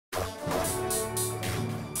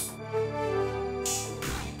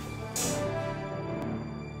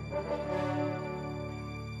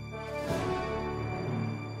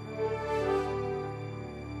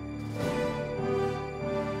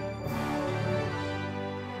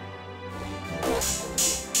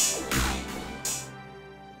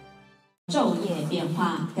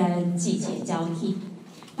化跟季节交替。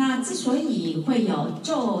那之所以会有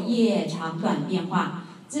昼夜长短变化，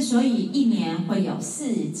之所以一年会有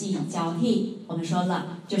四季交替，我们说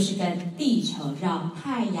了，就是跟地球绕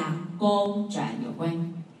太阳公转有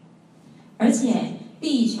关。而且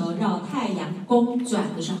地球绕太阳公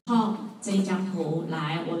转的时候，这一张图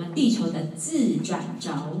来，我们地球的自转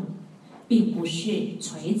轴并不是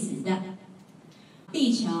垂直的。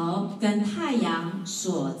地球跟太阳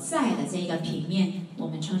所在的这个平面，我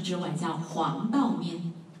们称之为叫黄道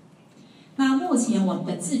面。那目前我们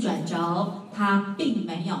的自转轴它并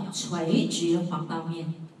没有垂直黄道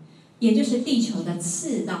面，也就是地球的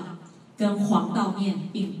赤道跟黄道面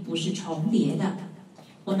并不是重叠的。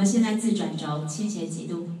我们现在自转轴倾斜几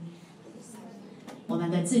度？我们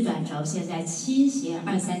的自转轴现在倾斜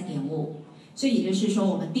23.5，所以也就是说，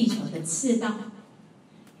我们地球的赤道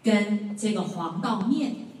跟这个黄道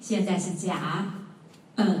面现在是夹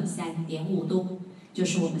23.5度，就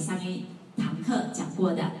是我们上一堂课讲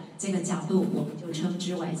过的这个角度，我们就称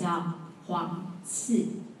之为叫黄赤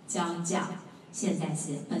交角，现在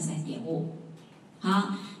是23.5。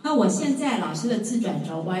好，那我现在老师的自转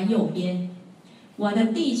轴弯右边，我的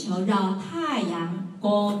地球绕太阳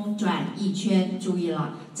公转一圈，注意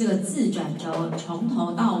了，这个自转轴从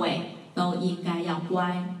头到尾都应该要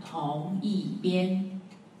弯同一边，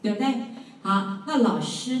对不对？好，那老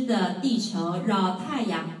师的地球绕太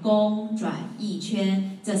阳公转一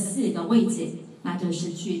圈，这4个位置，那就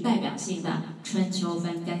是具代表性的春秋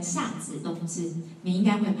分跟夏至冬至。你应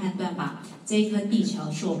该会判断吧？这一颗地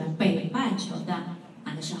球是我们北半球的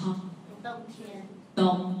哪个时候？冬天。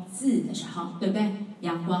冬至的时候，对不对？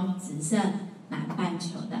阳光直射南半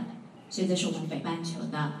球的，所以这是我们北半球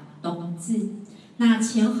的冬至。那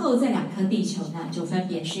前后这2颗地球呢，就分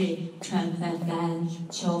别是春分跟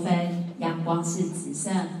秋分，阳光是直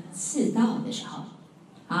射赤道的时候。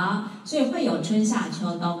好，所以会有春夏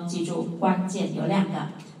秋冬，记住关键有2个，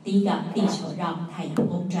第一个地球绕太阳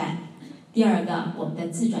公转，第2个我们的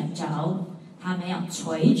自转轴它没有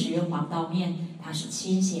垂直黄道面，它是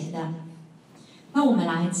倾斜的。那我们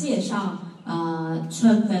来介绍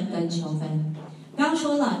春分跟秋分。刚刚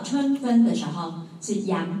说了，春分的时候是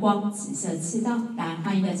阳光直射赤道，来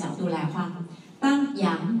换一个角度来画。当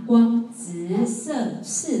阳光直射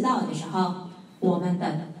赤道的时候，我们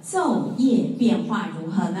的昼夜变化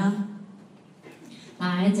如何呢？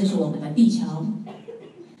来，这是我们的地球。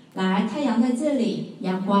来，太阳在这里，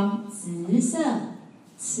阳光直射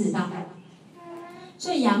赤道，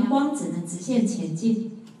所以阳光只能直线前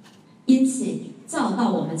进。因此，照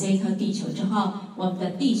到我们这一颗地球之后，我们的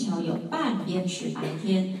地球有半边是白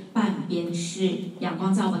天，半边是阳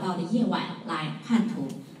光照不到的夜晚。来看图，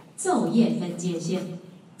昼夜分界线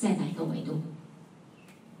在哪一个纬度？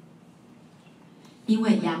因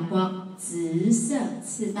为阳光直射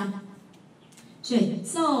赤道，所以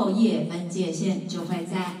昼夜分界线就会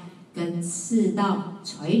在跟赤道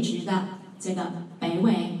垂直的这个北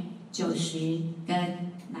纬90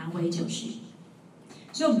跟南纬90。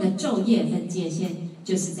所以我们的昼夜分界线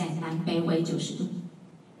就是在南北纬90度。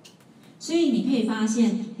所以你可以发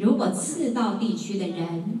现，如果赤道地区的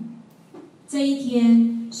人这一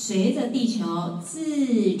天随着地球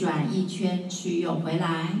自转一圈去又回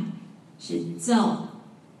来，是昼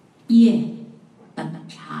夜等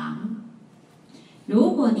长。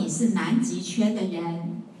如果你是南极圈的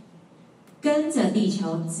人，跟着地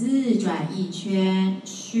球自转一圈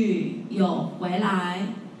去又回来，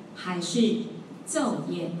还是昼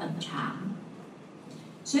夜等长。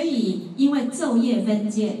所以因为昼夜分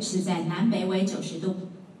界是在南北纬90度，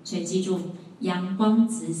所以记住阳光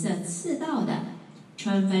直射赤道的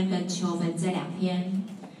春分跟秋分这2天，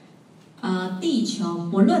地球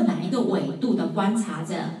不论哪一个纬度的观察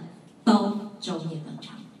者都昼夜等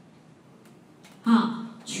长。好，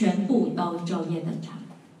全部都昼夜等长。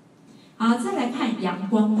好，再来看阳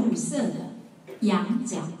光入射的仰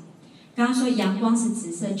角。刚刚说阳光是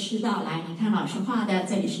直射赤道，来，你看老师画的，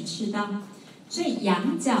这里是赤道，所以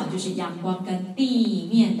仰角就是阳光跟地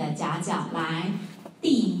面的夹角。来，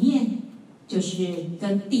地面就是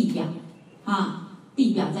跟地表，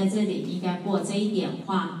地表在这里应该过这一点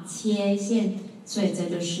画切线，所以这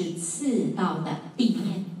就是赤道的地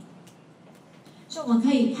面。所以我们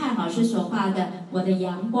可以看老师所画的，我的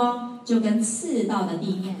阳光就跟赤道的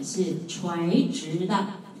地面是垂直的，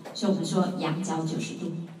所以我们说仰角90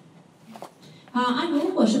度。好，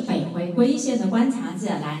如果是北回归线的观察者，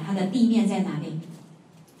来，它的地面在哪里？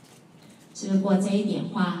是不是过这一点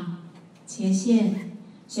画切线？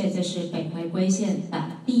所以这是北回归线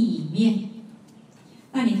的地面。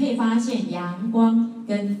那你可以发现，阳光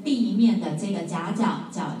跟地面的这个夹角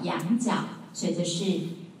叫仰角，所以这是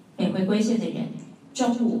北回归线的人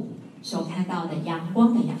中午所看到的阳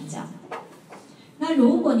光的仰角。那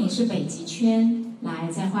如果你是北极圈，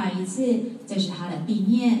来再画一次，这是它的地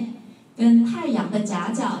面，跟太阳的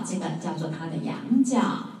夹角，这个叫做它的仰角。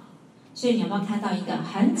所以你有没有看到一个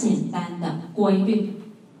很简单的规律？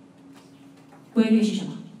规律是什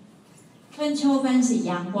么？春秋分是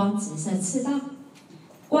阳光直射赤道，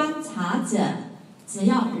观察者只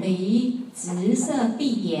要离直射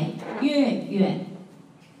地点越远，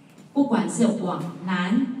不管是往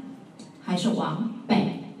南还是往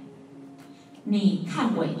北，你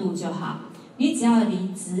看纬度就好。你只要离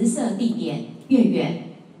直射地点越远，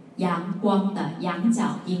阳光的仰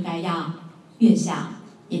角应该要越小，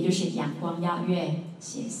也就是阳光要越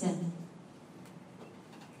斜射。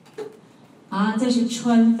好，这是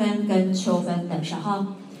春分跟秋分的时候。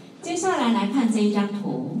接下来来看这一张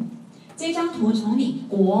图，这张图从你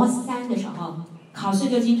国3的时候考试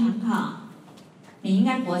就经常考，你应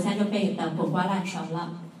该国3就背得滚瓜烂熟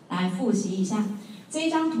了。来复习一下这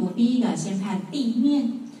一张图，第一个先看地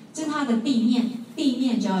面，这是它的地面，地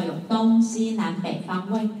面就要有东西南北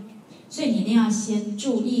方位，所以你一定要先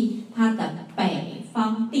注意它的北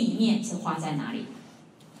方地面是画在哪里。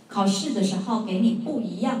考试的时候给你不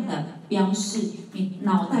一样的标示，你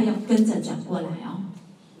脑袋要跟着转过来哦。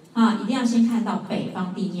一定要先看到北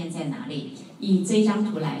方地面在哪里。以这张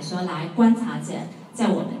图来说，来观察者在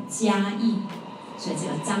我们嘉义，所以这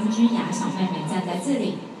个张君雅小妹妹站在这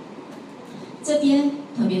里，这边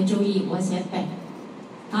特别注意我写北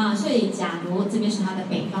所以假如这边是它的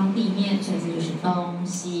北方地面，所以这就是东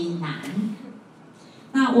西南。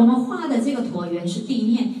那我们画的这个椭圆是地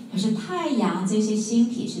面，可是太阳这些星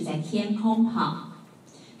体是在天空跑。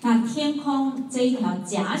那天空这一条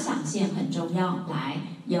假想线很重要，来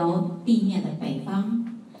由地面的北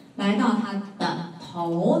方来到它的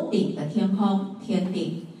头顶的天空天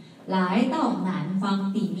顶，来到南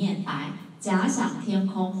方地面来假想天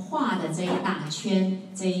空画的这一大圈，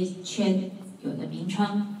这一圈有个名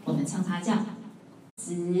称，我们称它叫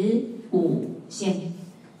子午线。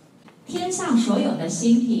天上所有的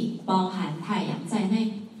星体，包含太阳在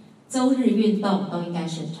内，周日运动都应该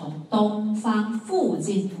是从东方附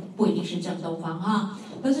近，不一定是正东方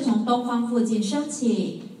都是从东方附近升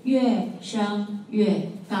起，越升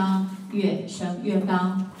越高，越升越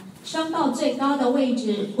高，升到最高的位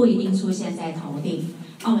置不一定出现在头顶。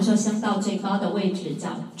我们说升到最高的位置叫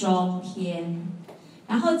中天，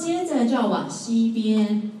然后接着就要往西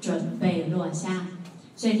边准备落下。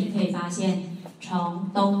所以你可以发现，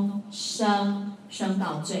从东升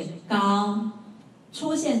到最高，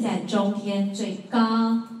出现在中天最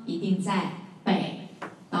高，一定在北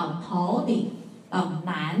到头顶到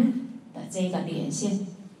南的这个连线。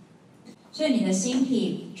所以你的星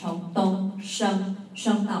体从东升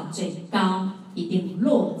到最高，一定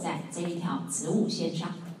落在这一条子午线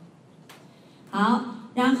上。好，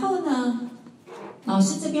然后呢，老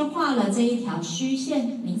师这边画了这一条虚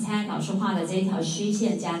线，你猜老师画的这一条虚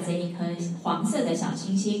线加这一颗黄色的小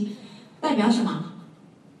星星，代表什么？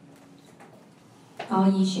高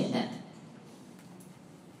一学的，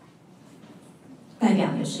代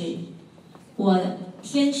表的是我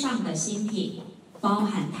天上的星体，包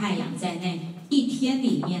含太阳在内，一天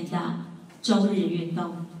里面的周日运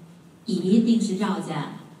动，一定是绕着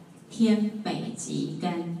天北极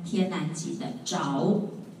跟天南极的轴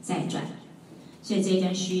在转。所以这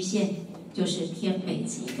根虚线就是天北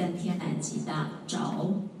极跟天南极的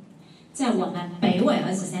轴，在我们北纬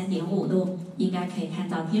23.5度，应该可以看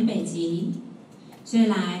到天北极。所以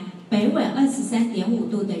来北纬23.5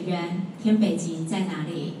度的人，天北极在哪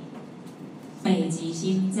里？北极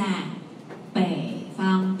星在北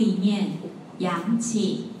方地面，扬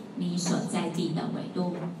起你所在地的纬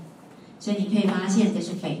度。所以你可以发现，这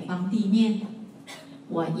是北方地面，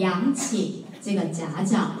我扬起这个夹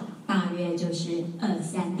角大约就是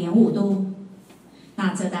23.5度，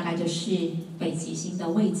那这大概就是北极星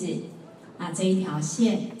的位置。那这一条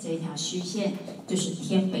线，这一条虚线，就是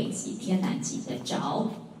天北极、天南极的轴。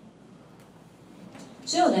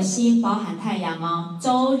所有的星包含太阳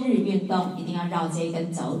周日运动一定要绕这一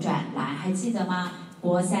根轴转来，还记得吗？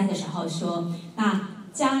国3的时候说，那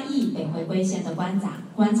嘉义北回归线的观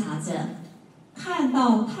察者看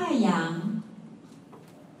到太阳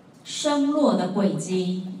升落的轨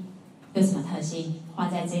迹有什么特性？画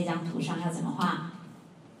在这张图上要怎么画？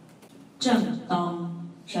正东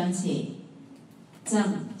升起，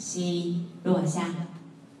正西落下，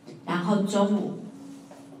然后中午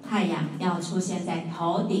太阳要出现在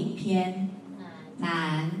头顶偏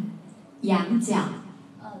南，仰角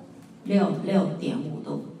66.5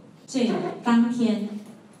度。所以当天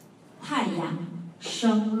太阳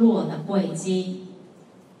升落的轨迹，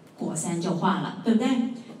国3就画了，对不对？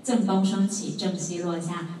正东升起，正西落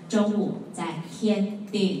下，中午在天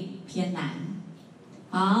顶偏南。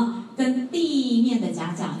好，跟地面的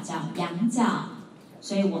夹角叫仰角，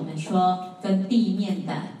所以我们说跟地面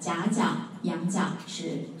的夹角、仰角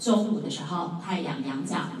是中午的时候太阳仰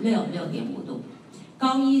角6.5度。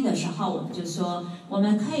高一的时候我们就说，我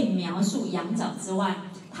们可以描述仰角之外，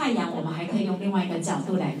太阳我们还可以用另外一个角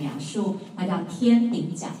度来描述，那叫天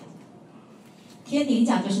顶角。天顶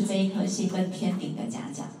角就是这一颗星跟天顶的夹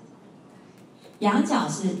角，仰角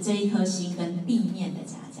是这一颗星跟地面的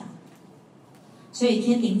夹角，所以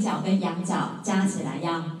天顶角跟仰角加起来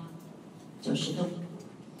要90度。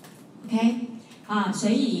OK， 所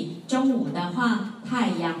以中午的话，太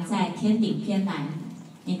阳在天顶偏南，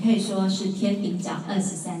你可以说是天顶角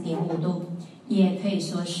23.5度，也可以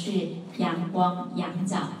说是阳光仰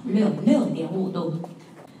角6.5度。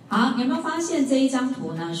好，有没有发现这一张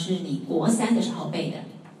图呢？是你国3的时候背的，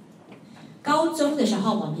高中的时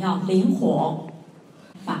候我们要灵活，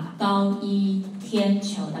把高一天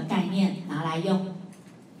球的概念拿来用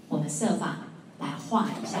我们色法来画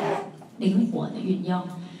一下，灵活的运用。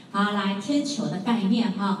好，来天球的概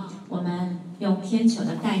念哈，我们用天球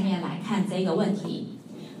的概念来看这个问题。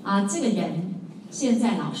这个人现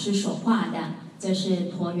在老师所画的，这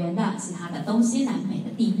是椭圆的，是它的东西南北的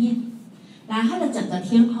地面。来，它的整个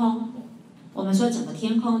天空，我们说整个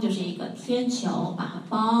天空就是一个天球，把它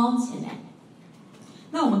包起来。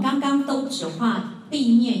那我们刚刚都只画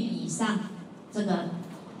地面以上这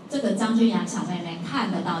个张君雅小妹妹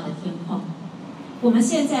看得到的天空，我们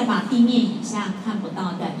现在把地面以下看不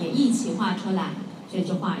到的也一起画出来，所以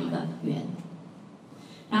就画一个圆。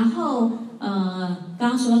然后刚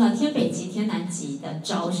刚说了，天北极、天南极的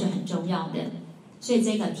轴是很重要的，所以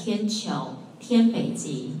这个天球天北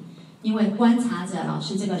极，因为观察者老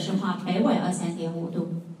师这个是画北纬23.5度，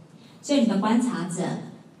所以你的观察者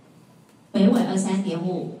北纬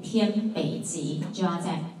23.5，天北极就要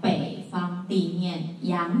在北方地面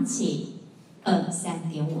扬起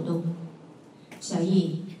23.5度，所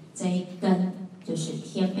以这一根就是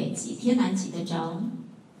天北极、天南极的轴。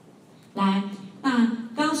来，那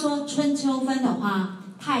刚刚说春秋分的话，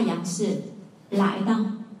太阳是来到，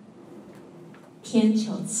天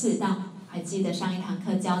球次到，还记得上一堂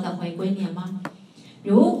课教的回归年吗？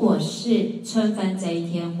如果是春分这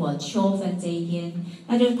一天或秋分这一天，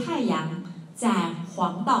那就是太阳在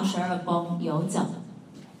黄道12宫游走。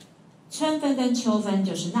春分跟秋分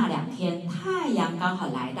就是那2天，太阳刚好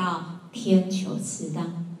来到天球次到，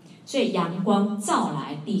所以阳光照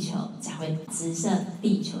来，地球才会直射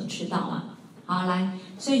地球赤道嘛。好，来，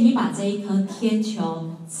所以你把这一颗天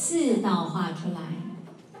球赤道画出来。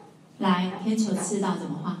来，天球赤道怎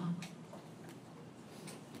么画？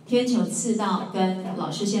天球赤道跟老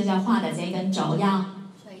师现在画的这一根轴要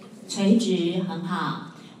垂直，很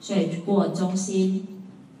好，所以过中心，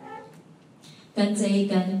跟这一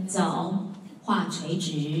根轴画垂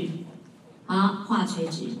直，好，画垂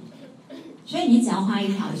直，所以你只要画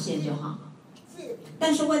一条线就好。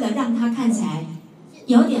但是为了让它看起来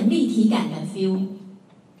有点立体感的 feel，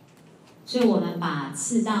 所以我们把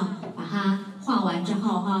赤道把它画完之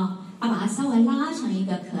后哈，把它稍微拉成一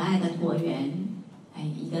个可爱的椭圆，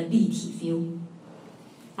一个立体 feel。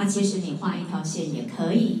其实你画一条线也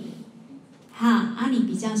可以。你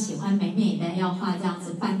比较喜欢美美的，要画这样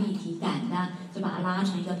子半立体感的，就把它拉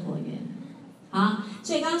成一个椭圆。好，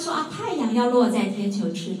所以刚刚说太阳要落在天球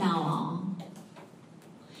赤道哦。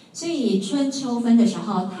所以春秋分的时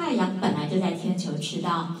候，太阳本来就在天球赤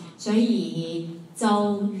道，所以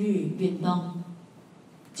周日运动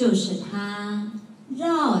就是它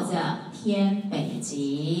绕着天北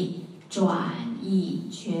极转一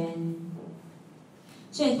圈。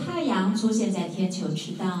所以太阳出现在天球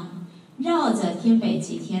赤道，绕着天北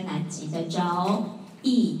极、天南极的轴，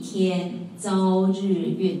一天周日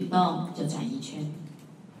运动就转一圈。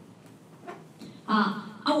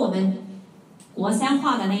我们国3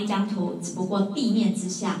画的那一张图，只不过地面之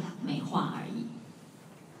下没画而已。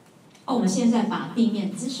我们现在把地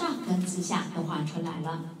面之上跟之下都画出来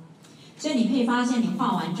了，所以你可以发现，你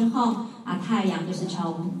画完之后，太阳就是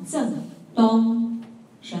从正东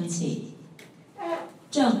升起，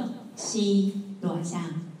正西落下。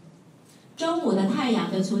中午的太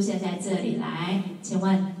阳就出现在这里来，请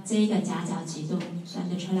问这一个夹角几度？算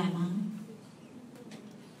得出来吗？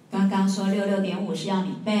刚刚说66.5是要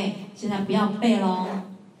你背，现在不要背咯。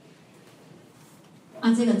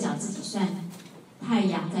这个角自己算，太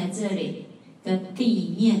阳在这里跟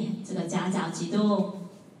地面这个夹角几度？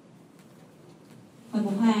会不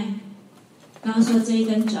会？刚刚说这一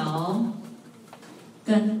根轴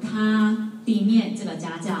跟它地面这个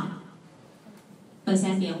夹角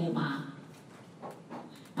23.5嘛，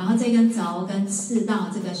然后这根轴跟赤道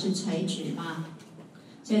这个是垂直嘛，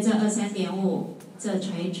所以这23.5这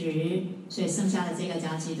垂直，所以剩下的这个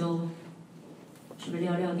角几度？是不是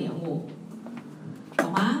66.5？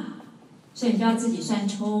懂吗？所以你就要自己算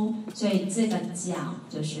出，所以这个角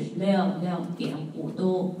就是66.5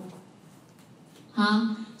度。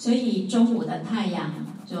好，所以中午的太阳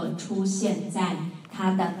就出现在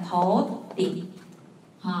它的头顶，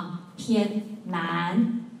偏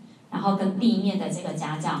南，然后跟地面的这个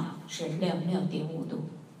夹角是66.5度。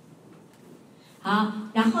好，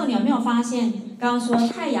然后你有没有发现，刚刚说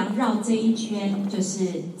太阳绕这一圈就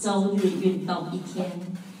是周日运动一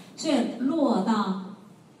天，所以落到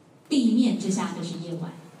地面之下就是夜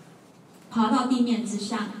晚，跑到地面之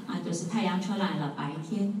上就是太阳出来了白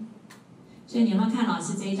天。所以你有没有看老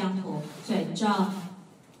师这一张图？所以昼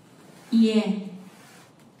夜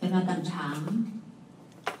有没有等长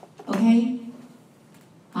 ？OK，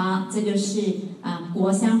 好，这就是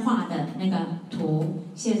国三画的那个图。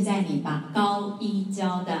现在你把高一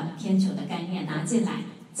教的天球的概念拿进来，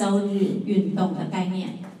周日运动的概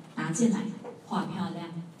念拿进来，画漂亮。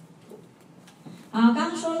好，刚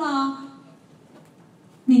刚说了，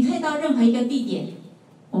你可以到任何一个地点，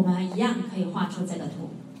我们一样可以画出这个图。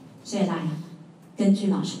所以来，根据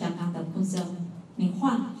老师刚刚的步骤，你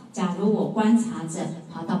画。假如我观察着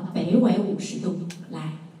跑到北纬50度，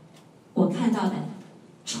来，我看到的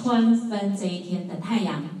春分这一天的太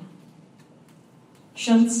阳，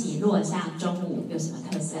升起落下中午有什么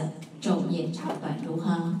特色？昼夜长短如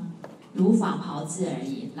何？如法炮制而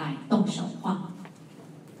已。来，动手画。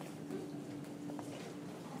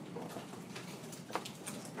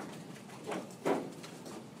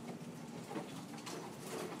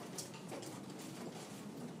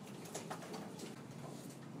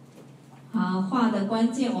好，画的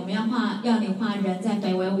关键我们要你画人在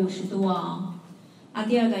北纬50度哦。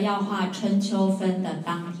第二个要画春秋分的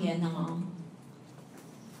当天哦。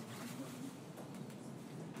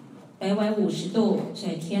北纬50度，所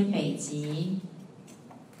以天北极，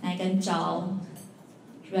那一根轴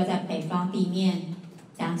是不是要在北方地面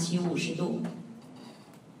扬起50度？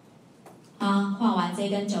好，画完这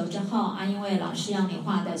根轴之后因为老师要你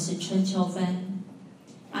画的是春秋分，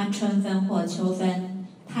春分或秋分。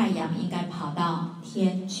太阳应该跑到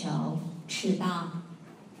天球赤道，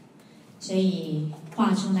所以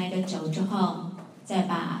画出那个轴之后，再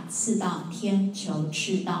把赤道、天球、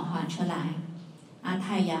赤道画出来。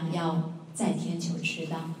太阳要在天球赤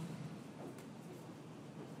道，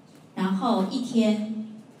然后一天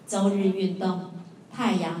周日运动，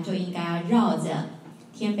太阳就应该要绕着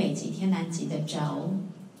天北极、天南极的轴，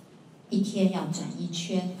一天要转一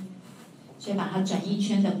圈，所以把它转一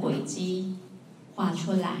圈的轨迹画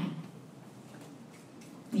出来，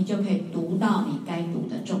你就可以读到你该读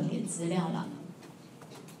的重点资料了。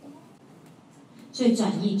所以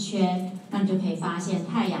转一圈，那你就可以发现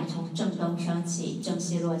太阳从正东升起，正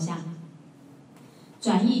西落下。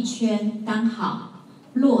转一圈刚好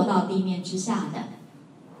落到地面之下的，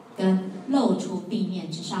跟露出地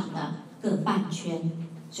面之上的各半圈，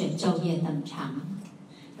所以昼夜等长。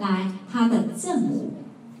来，它的正午，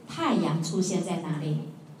太阳出现在哪里？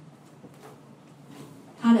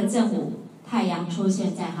它的正午，太阳出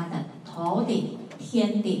现在它的头顶，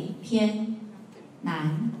天顶偏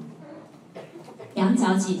南，仰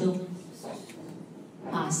角几度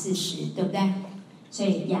？40，对不对？所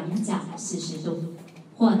以仰角40度，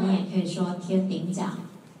或你也可以说天顶角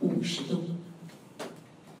50度。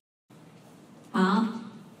好，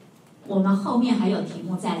我们后面还有题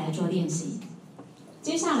目再来做练习。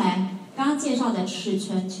接下来刚刚介绍的是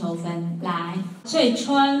春秋分，来，所以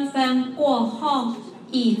春分过后，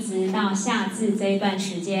一直到夏至这一段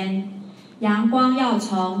时间，阳光要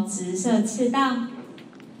从直射赤道，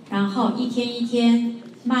然后一天一天，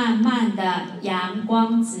慢慢的阳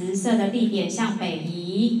光直射的地点向北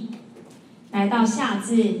移，来到夏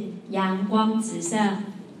至，阳光直射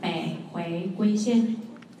北回归线。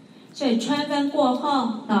所以春分过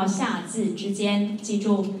后到夏至之间，记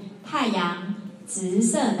住太阳直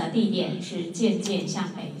射的地点是渐渐向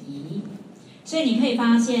北移。所以你可以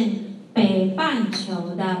发现北半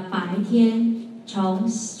球的白天从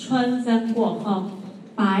春分过后，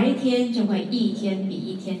白天就会一天比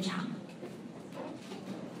一天长。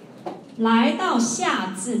来到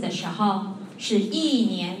夏至的时候，是一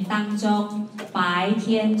年当中白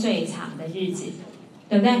天最长的日子，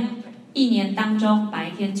对不对？一年当中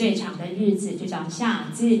白天最长的日子就叫夏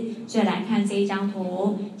至。所以来看这一张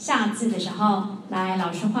图，夏至的时候，来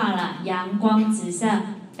老师画了阳光直射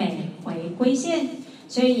北回归线，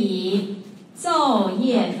所以昼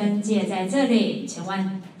夜分界在这里，请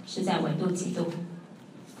问是在纬度几度？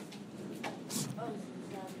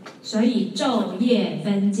所以昼夜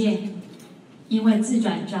分界，因为自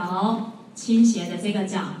转轴倾斜的这个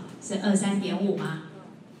角是23.5嘛，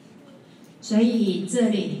所以这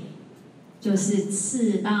里就是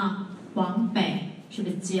赤道往北，是不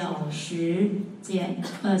是90减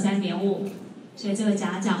23.5？所以这个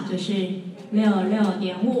夹角就是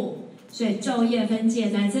66.5，所以昼夜分界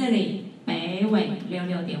在这里，北纬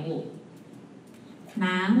66.5，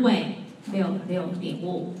南纬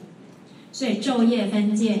66.5，所以昼夜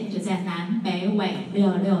分界就在南北纬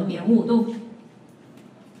66.5度。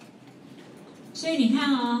所以你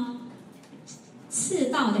看哦，赤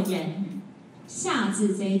道的人夏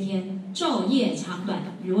至这一天昼夜长短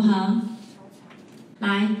如何？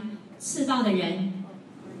来，赤道的人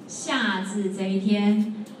夏至这一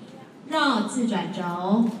天绕自转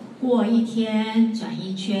轴过一天转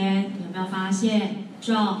一圈，有没有发现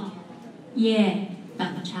昼夜等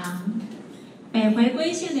长？北回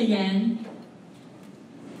归线的人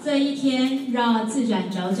这一天绕自转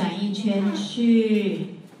轴转一圈去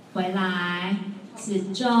回来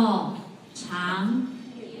是昼长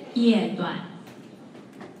夜短。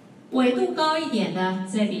纬度高一点的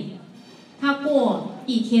这里，它过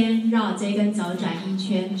一天绕这根轴转一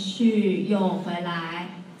圈去又回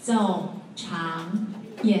来，昼长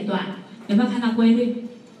夜短。有没有看到规律？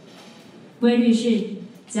规律是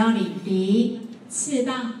只要你离赤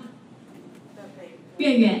道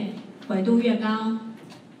越远，纬度越高，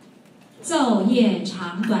昼夜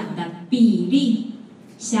长短的比例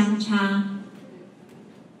相差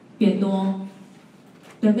越多，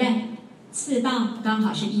对不对？赤道刚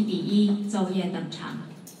好是1:1，昼夜等长。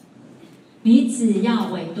你只要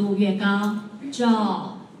纬度越高，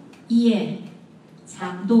昼夜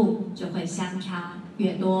长度就会相差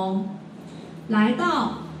越多。来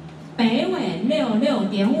到北纬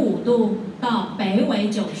66.5度到北纬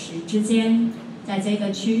90之间，在这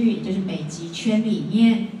个区域就是北极圈里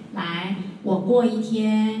面，来，我过一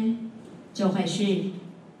天就会是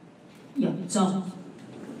有昼。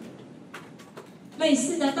类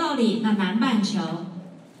似的道理，那南半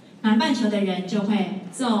球的人就会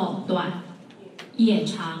昼短夜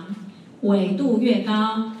长，纬度越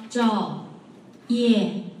高，昼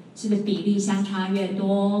夜是不是比例相差越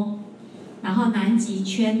多？然后南极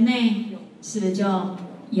圈内是不是就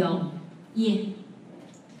有夜？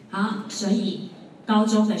好，所以高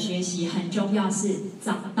中的学习很重要，是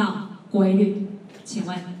找到规律。请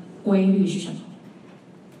问规律是什么？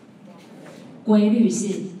规律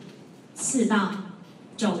是赤道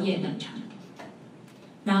昼夜等长，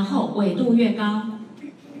然后纬度越高，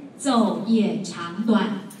昼夜长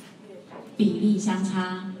短比例相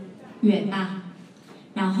差越大，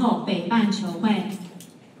然后北半球会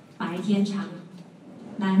白天长，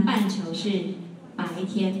南半球是白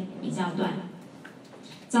天比较短。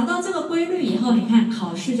找到这个规律以后，你看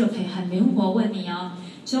考试就可以很灵活问你哦，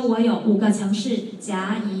说我有5个城市，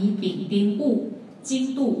甲乙丙丁戊，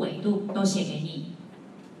经度纬度都写给你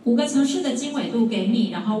，5个城市的经纬度给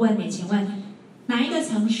你，然后问你，请问哪一个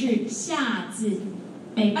城市夏至，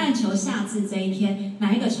北半球夏至这一天，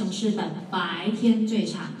哪一个城市的白天最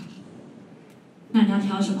长？那你要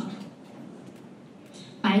挑什么？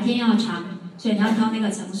白天要长，所以你要挑那个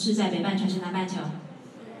城市在北半球是南半球？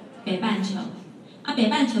北半球。啊，北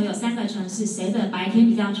半球有3个城市，谁的白天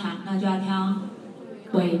比较长？那就要挑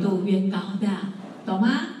纬度越高的，懂吗？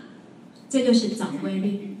这就是找规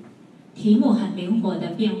律。题目很灵活的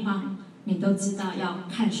变化，你都知道要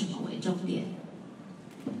看什么为重点。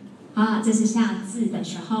好，这是夏至的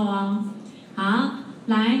时候哦。好，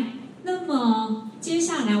来，那么接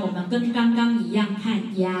下来我们跟刚刚一样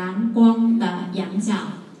看阳光的仰角。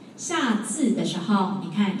夏至的时候，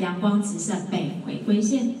你看阳光直射北回归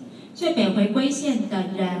线，所以北回归线的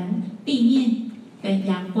人地面跟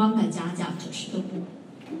阳光的夹角90度。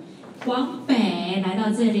往北来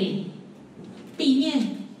到这里，地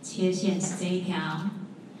面切线是这一条，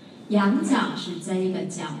仰角是这一个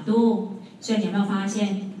角度，所以你有没有发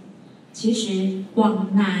现，其实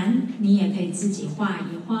往南你也可以自己画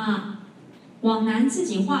一画，往南自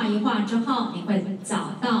己画一画之后，你会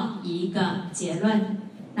找到一个结论，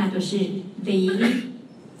那就是离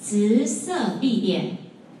直射地点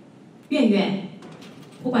越远，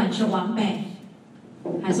不管是往北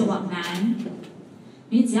还是往南，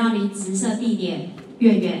你只要离直射地点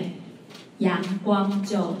越远，阳光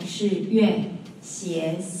就是越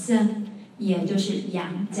斜射，也就是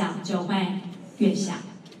仰角就会越小。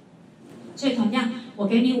所以同样，我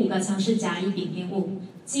给你5个城市，甲乙丙丁戊，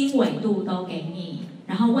经纬度都给你，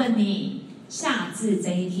然后问你夏至这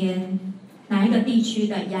一天哪一个地区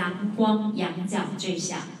的阳光仰角最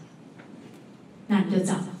小，那你就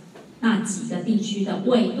找那几个地区的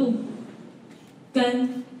纬度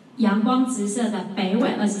跟阳光直射的北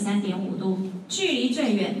纬23.5度，距离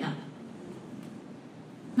最远的，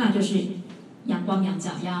那就是阳光仰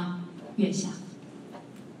角要越小，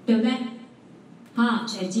对不对？好，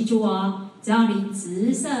所以记住哦，只要离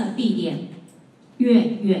直射地点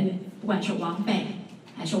越远，不管是往北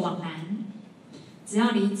还是往南，只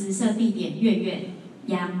要离直射地点越远，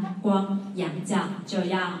阳光仰角就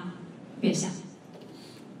要越小，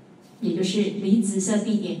也就是离直射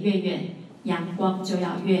地点越远，阳光就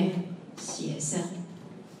要越斜射。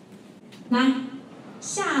来，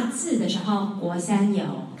夏至的时候，国三有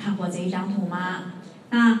看过这一张图吗？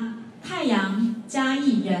那太阳加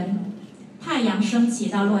一人，太阳升起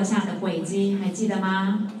到落下的轨迹还记得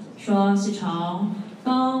吗？说是从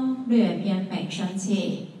东略偏北升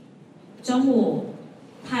起，中午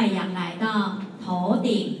太阳来到头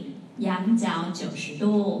顶仰角90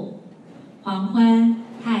度，黄昏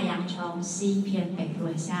太阳从西偏北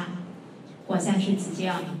落下。国三是直接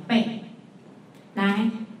要你背，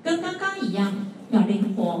来，跟刚刚一样要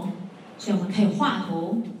灵活，所以我们可以画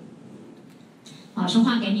图，老师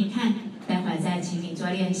画给你看，待会儿再请你做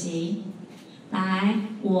练习。来，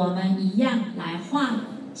我们一样来画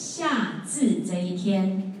夏至这一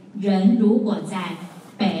天，人如果在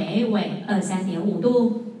北纬23.5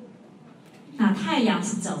度，那太阳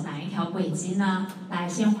是走哪一条轨迹呢？来，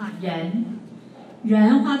先画人，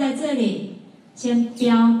人画在这里，先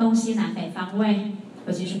标东西南北方位，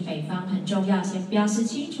尤其是北方很重要，先标示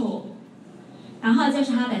清楚。然后这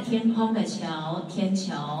是它的天空的球，天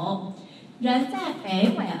球，人在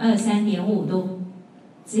北纬23.5度，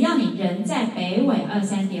只要你人在北纬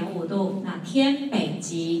23.5度，那天北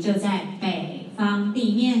极就在北方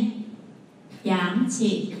地面，扬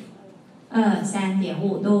起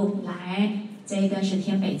23.5度，来，这个是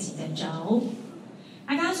天北极的轴。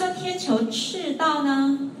刚刚说天球赤道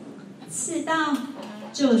呢？赤道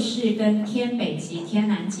就是跟天北极、天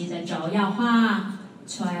南极的轴要画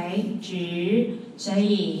垂直，所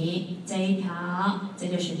以这一条这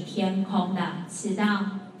就是天空的赤道。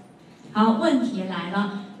好，问题来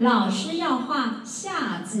了，老师要画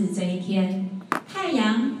夏至这一天，太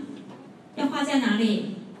阳要画在哪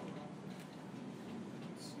里？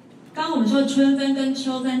刚我们说春分跟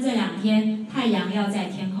秋分这2天，太阳要在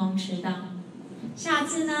天空赤道。夏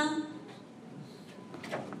至呢？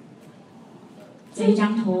这一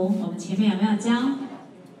张图我们前面有没有教？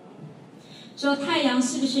说太阳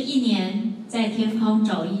是不是一年在天空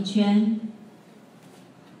走一圈？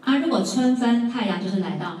啊，如果春分，太阳就是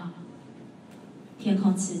来到天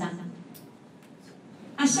空赤道。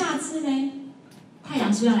啊，夏至呢？太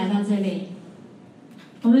阳是不是要来到这里？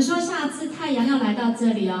我们说夏至太阳要来到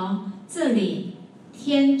这里哦，这里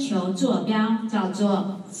天球坐标叫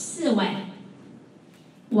做4纬，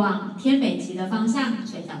往天北极的方向，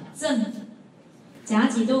所以叫正。夹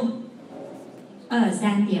几度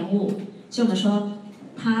？23.5。所以我们说，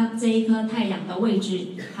它这一颗太阳的位置，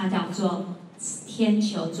它叫做天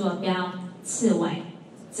球坐标4纬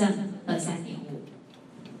正23.5。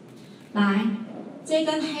来，这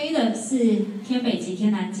根黑的是天北极、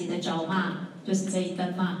天南极的轴嘛，就是这一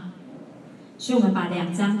根嘛。所以我们把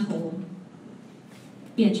2张图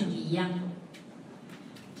变成一样，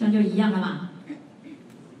这样就一样了嘛？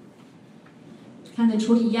看得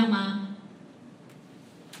出一样吗？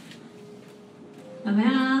有没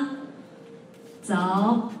有？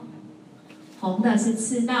走，红的是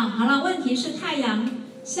赤道。好了，问题是太阳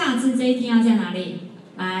夏至这一天要在哪里？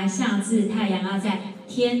来，夏至太阳要在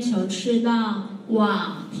天球赤道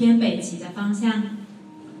往天北极的方向，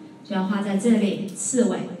就要画在这里，4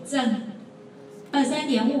纬正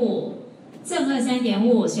23.5，正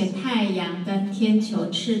23.5，所以太阳跟天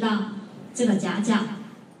球赤道这个夹角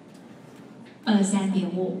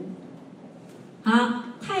23.5。好，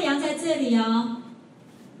太阳在这里哦。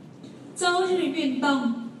周日运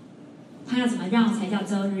动，它要怎么绕才叫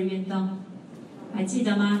周日运动？还记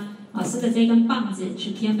得吗？老师的这根棒子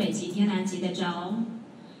是天北极、天南极的轴。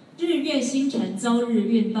日月星辰周日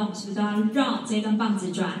运动，是不是都要绕这根棒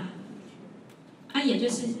子转？啊，也就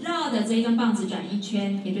是绕的这根棒子转1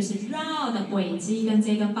圈，也就是绕的轨迹跟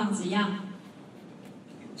这根棒子一样，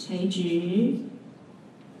垂直。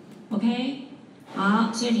OK，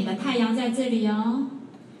 好，所以你的太阳在这里哦。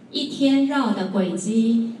一天绕的轨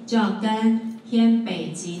迹就要跟天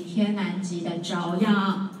北极、天南极的轴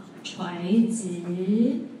要垂直，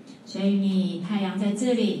所以你太阳在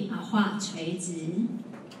这里啊，画垂直，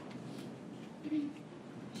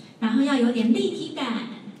然后要有点立体感，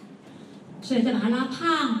所以再把它拉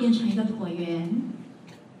胖，变成一个椭圆。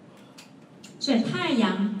所以太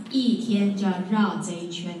阳一天就要绕这一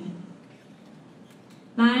圈。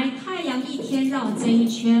来，太阳一天绕这一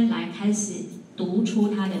圈，来开始读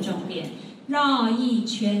出它的重点。绕一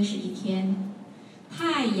圈是一天。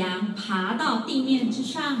太阳爬到地面之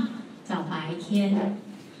上叫白天，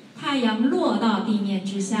太阳落到地面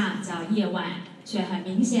之下叫夜晚。所以很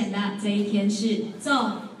明显的，这一天是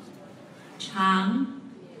昼长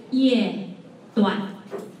夜短。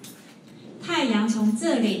太阳从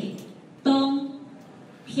这里东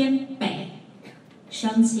偏北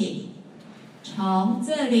升起，从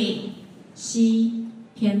这里西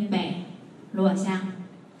偏北落下。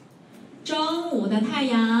中午的太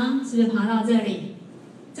阳是不是爬到这里？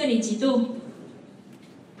这里几度？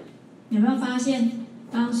有没有发现？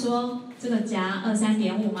刚刚说这个夹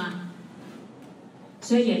23.5嘛，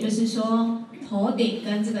所以也就是说，头顶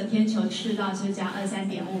跟这个天球赤道是不是夹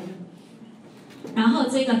23.5？然后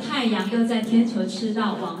这个太阳又在天球赤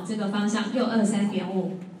道往这个方向又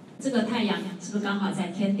23.5，这个太阳是不是刚好在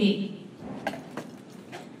天顶？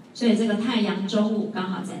所以这个太阳中午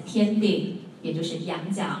刚好在天顶，也就是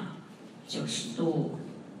仰角90度。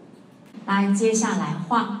来，接下来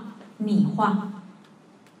画逆画，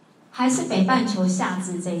还是北半球夏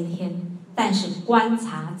至这一天，但是观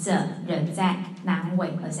察者仍在南纬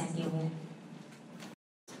23.5。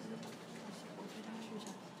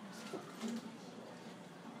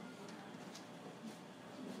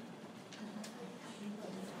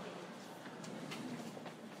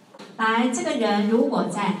来，这个人如果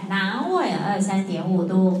在南纬23.5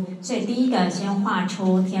度，所以第一个先画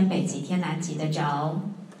出天北极、天南极的轴。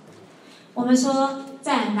我们说，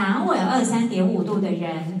在南纬23.5度的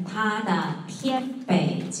人，他的天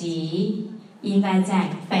北极应该在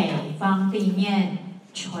北方地面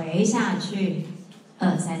垂下去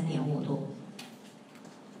23.5度。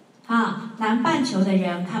好，南半球的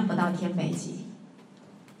人看不到天北极，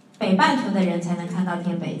北半球的人才能看到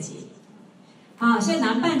天北极。好，所以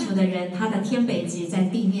南半球的人，他的天北极在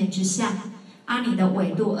地面之下，你的纬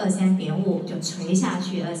度23.5就垂下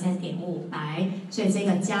去23.5来，所以这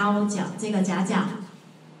个交角，这个夹角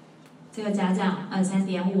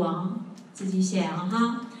23.5哦，自己写哦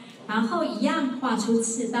哈。然后一样画出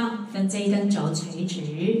赤道，跟这一根轴垂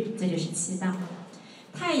直，这就是赤道。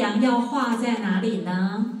太阳要画在哪里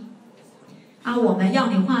呢？我们要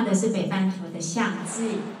你画的是北半球的夏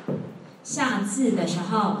至。夏至的时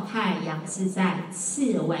候，太阳是在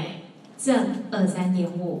次纬正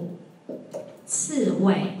23.5，次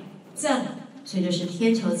纬正，所以就是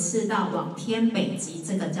天球赤道往天北极，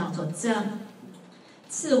这个叫做正。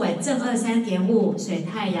次纬正23.5，所以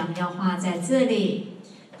太阳要画在这里，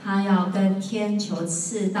它要跟天球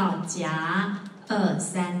赤道夹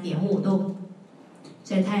23.5度，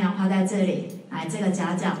所以太阳画在这里，来这个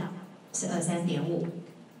夹角是23.5。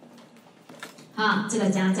这个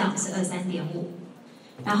夹角是23.5，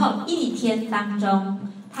然后一天当中，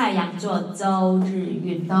太阳做周日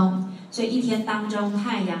运动，所以一天当中，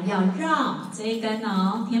太阳要绕这一根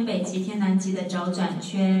天北极、天南极的轴转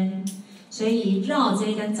圈，所以绕这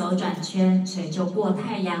一根轴转圈，所以就过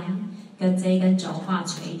太阳跟这一根轴画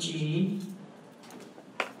垂直。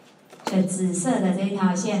所以紫色的这一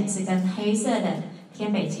条线是跟黑色的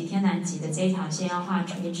天北极、天南极的这一条线要画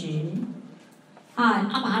垂直。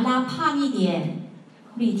把它拉胖一点，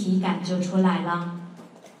立体感就出来了。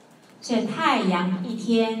所以太阳一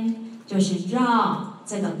天就是绕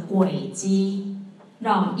这个轨迹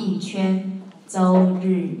绕一圈，周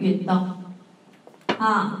日运动。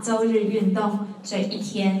周日运动，所以一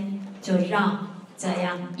天就绕这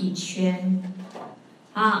样一圈。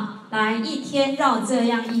来一天绕这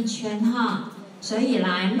样一圈所以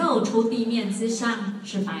来露出地面之上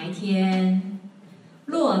是白天，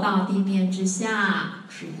落到地面之下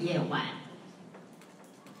是夜晚，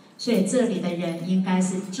所以这里的人应该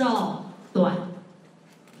是昼短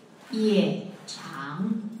夜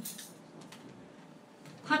长。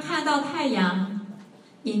他看到太阳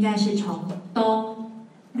应该是从东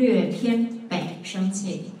略偏北升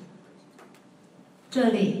起，这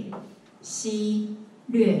里西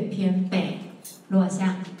略偏北落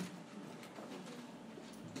下，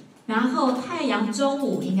然后太阳中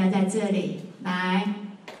午应该在这里来。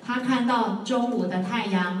他看到中午的太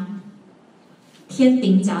阳，天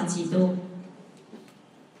顶角几度？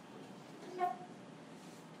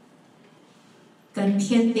跟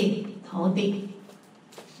天顶头顶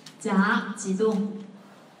夹几度？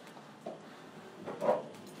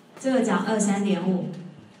这个角23.5，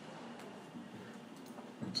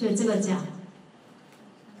所以这个角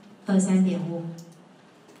23.5。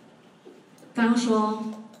刚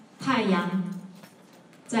说太阳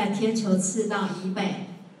在天球赤道以北。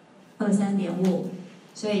23.5，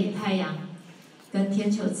所以太阳跟天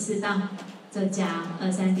球赤道这加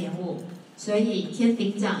23.5，所以天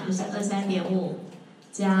顶角就是23.5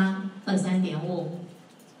加23.5，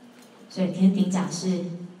所以天顶角是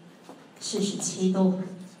47度，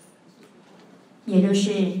也就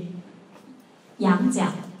是仰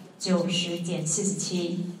角90减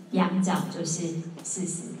47，仰角就是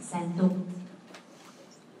43度。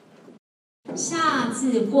夏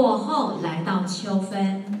至过后来到秋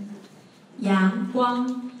分，阳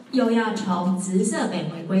光又要从直射北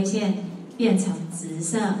回归线变成直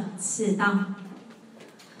射赤道，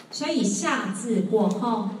所以夏至过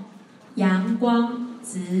后，阳光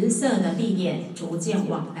直射的地点逐渐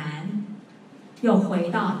往南，又回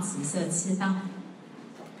到直射赤道。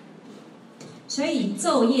所以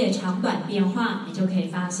昼夜长短变化，你就可以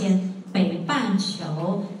发现北半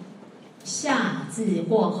球夏至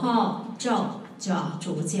过后，昼就要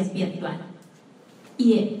逐渐变短，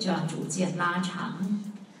夜就要逐渐拉长。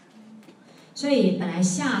所以本来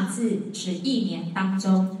夏至是一年当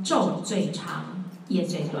中昼最长，夜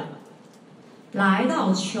最短，来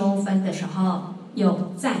到秋分的时候，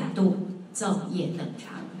又再度昼夜等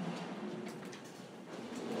长。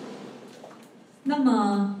那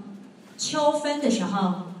么秋分的时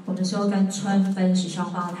候，我们说跟春分是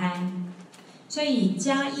双胞胎，所以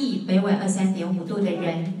嘉义北纬23.5度的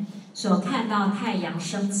人所看到太阳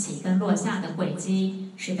升起跟落下的轨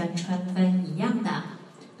迹是跟春分一样的，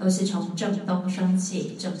都是从正东升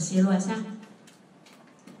起，正西落下。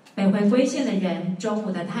北回归线的人，中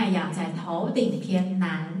午的太阳在头顶偏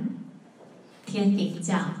南，天顶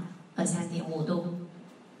角23.5度。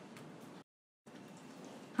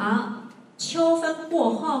好，秋分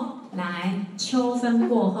过后，秋分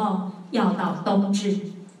过后要到冬至，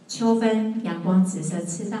秋分阳光直射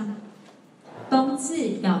赤道，冬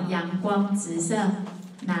至要阳光直射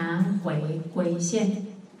南回归线。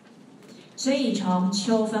所以从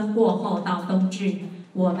秋分过后到冬至，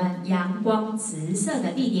我们阳光直射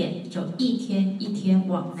的地点就一天一天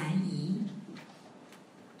往南移。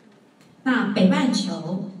那北半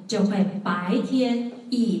球就会白天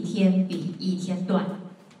一天比一天短，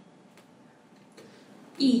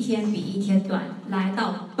一天比一天短，来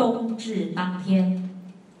到冬至当天，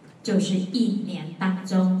就是一年当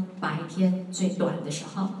中白天最短的时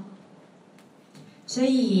候。所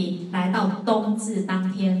以来到冬至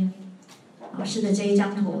当天，老师的这一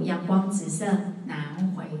张图，阳光直射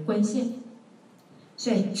南回归线，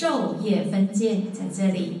所以昼夜分界在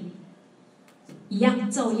这里，一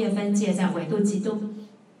样昼夜分界在纬度几度？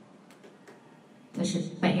这是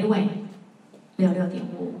北纬66.5，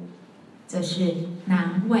这是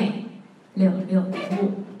南纬66.5，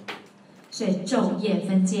所以昼夜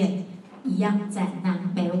分界一样在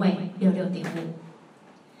南北纬66.5。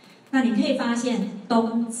那你可以发现，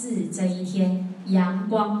冬至这一天，阳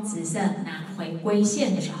光直射南回归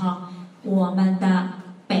线的时候，我们的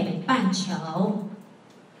北半球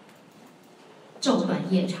昼短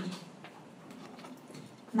夜长，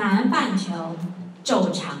南半球昼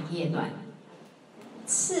长夜短。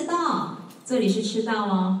赤道，这里是赤道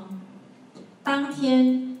哦，当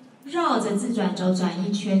天绕着自转轴转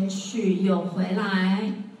一圈去又回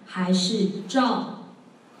来，还是昼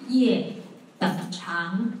夜等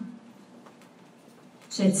长。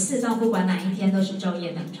所以赤道不管哪一天都是昼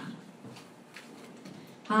夜等长。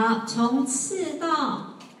好，从赤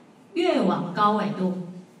道越往高纬度，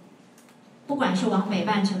不管是往北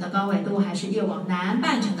半球的高纬度，还是越往南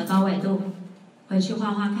半球的高纬度，回去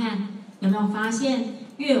画画看，有没有发现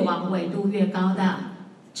越往纬度越高的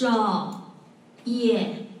昼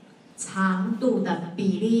夜长度的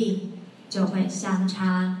比例就会相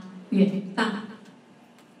差越大。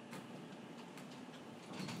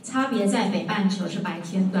差别在北半球是白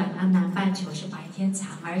天短，南半球是白天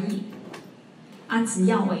长而已。只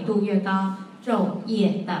要纬度越高，昼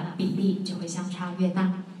夜的比例就会相差越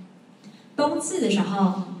大。冬至的时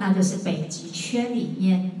候，那就是北极圈里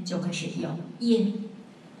面就会是有夜，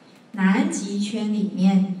南极圈里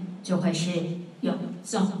面就会是有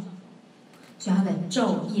昼，所以它的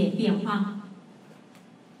昼夜变化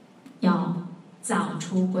要找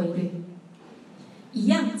出规律。一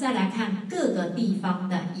样，再来看各个地方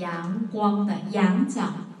的阳光的仰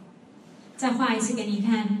角，再画一次给你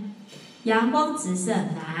看。阳光直射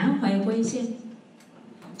南回归线，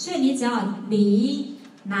所以你只要离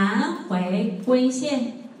南回归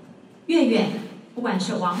线越远，不管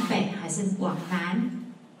是往北还是往南，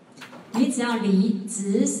你只要离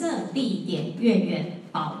直射地点越远，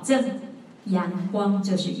保证阳光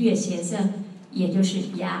就是越斜射，也就是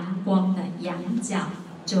阳光的仰角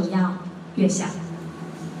就要越小。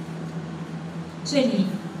所以你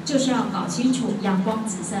就是要搞清楚阳光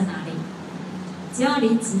直射哪里，只要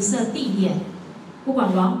离直射地点，不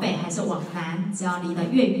管往北还是往南，只要离得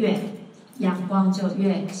越远，阳光就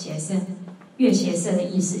越斜射。越斜射的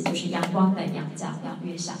意思就是阳光的仰角要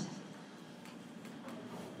越小。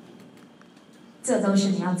这都是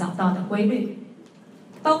你要找到的规律。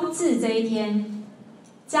冬至这一天，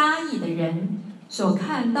嘉义的人所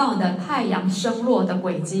看到的太阳升落的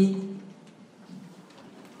轨迹，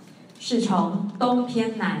是从东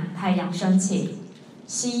偏南太阳升起，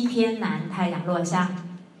西偏南太阳落下。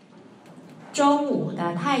中午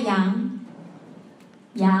的太阳，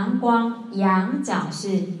阳光仰角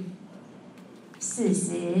是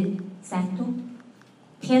43度，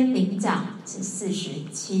天顶角是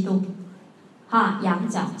47度，仰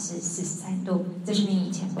角是43度，这是你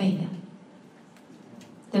以前背的，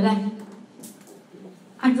对不对？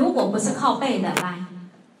如果不是靠背的，来，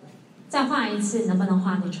再画一次，能不能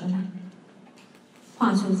画得出来？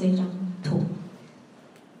画出这张图，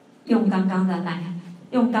用刚刚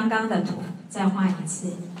的图再画一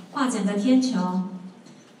次，画整个天球。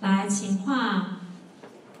来，请画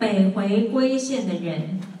北回归线的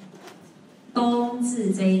人，冬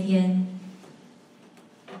至这一天。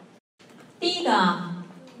第一个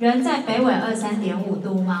人在北纬23.5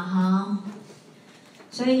度嘛，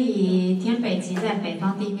所以天北极在北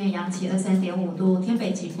方地面扬起23.5度，天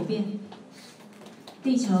北极不变。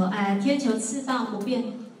天球赤道不变，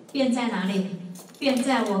变在哪里？变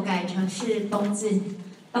在我改成是冬至，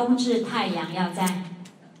冬至太阳要在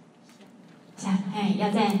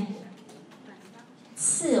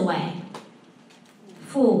次纬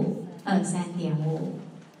负23.5，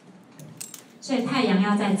所以太阳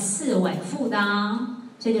要在次纬负的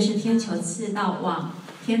这就是天球赤道往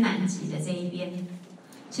天南极的这一边，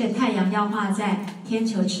所以太阳要画在天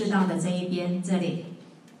球赤道的这一边，这里。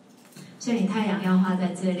所以你太阳要画在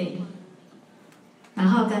这里，然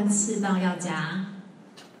后跟赤道要夹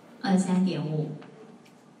23.5，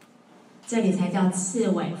这里才叫次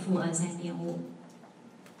纬负23.5。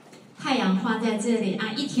太阳画在这里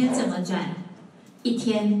一天怎么转？一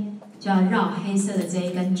天就要绕黑色的这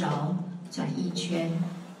一根轴转一圈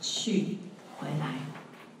去回来，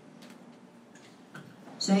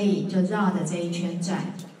所以就绕着这一圈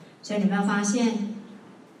转。所以你有没有发现，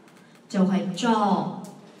就会昼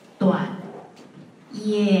短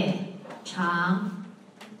夜长。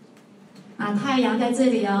太阳在这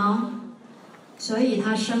里所以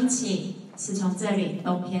它升起是从这里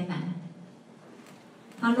东偏南，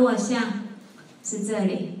它落下是这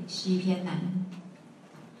里西偏南。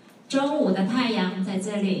中午的太阳在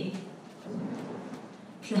这里，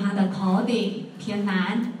是它的头顶偏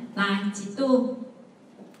南，来几度？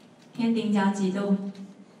天顶角几度？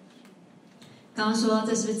刚刚说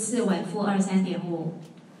这是不是次纬负23.5，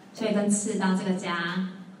所以跟赤道这个夹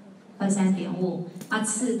23.5，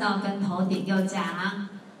赤道跟头顶又夹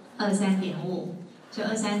23.5，所以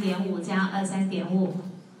23.5加23.5，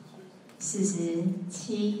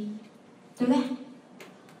 47，对不对？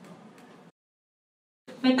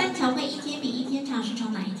北半球会一天比一天长，是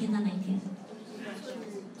从哪一天到哪一天？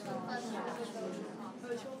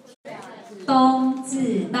冬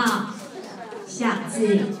至到夏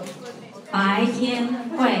至，白天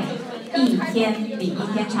会一天比一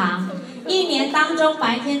天长。一年当中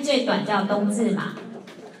白天最短叫冬至嘛，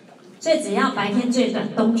所以只要白天最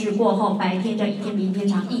短，冬至过后白天就一天比一天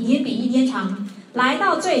长，一天比一天长，来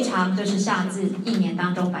到最长就是夏至，一年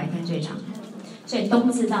当中白天最长。所以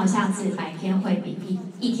冬至到夏至白天会比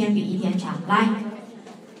一天比一天长。来，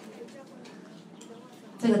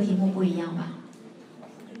这个题目不一样吧？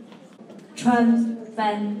春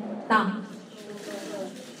分到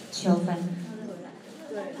秋分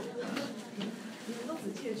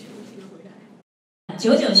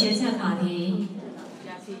，99学测考题。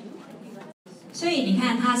所以你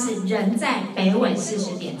看，它是人在北纬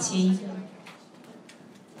40.7，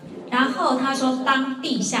然后他说当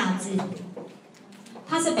地夏至。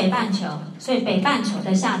它是北半球，所以北半球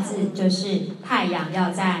的夏至就是太阳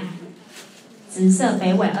要在直射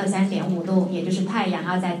北纬23.5度，也就是太阳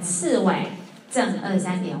要在次纬正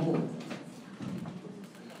23.5，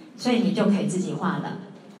所以你就可以自己画了。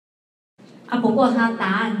不过它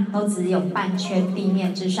答案都只有半圈地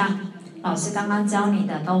面之上，老师刚刚教你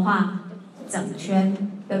的都画整圈，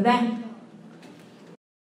对不对？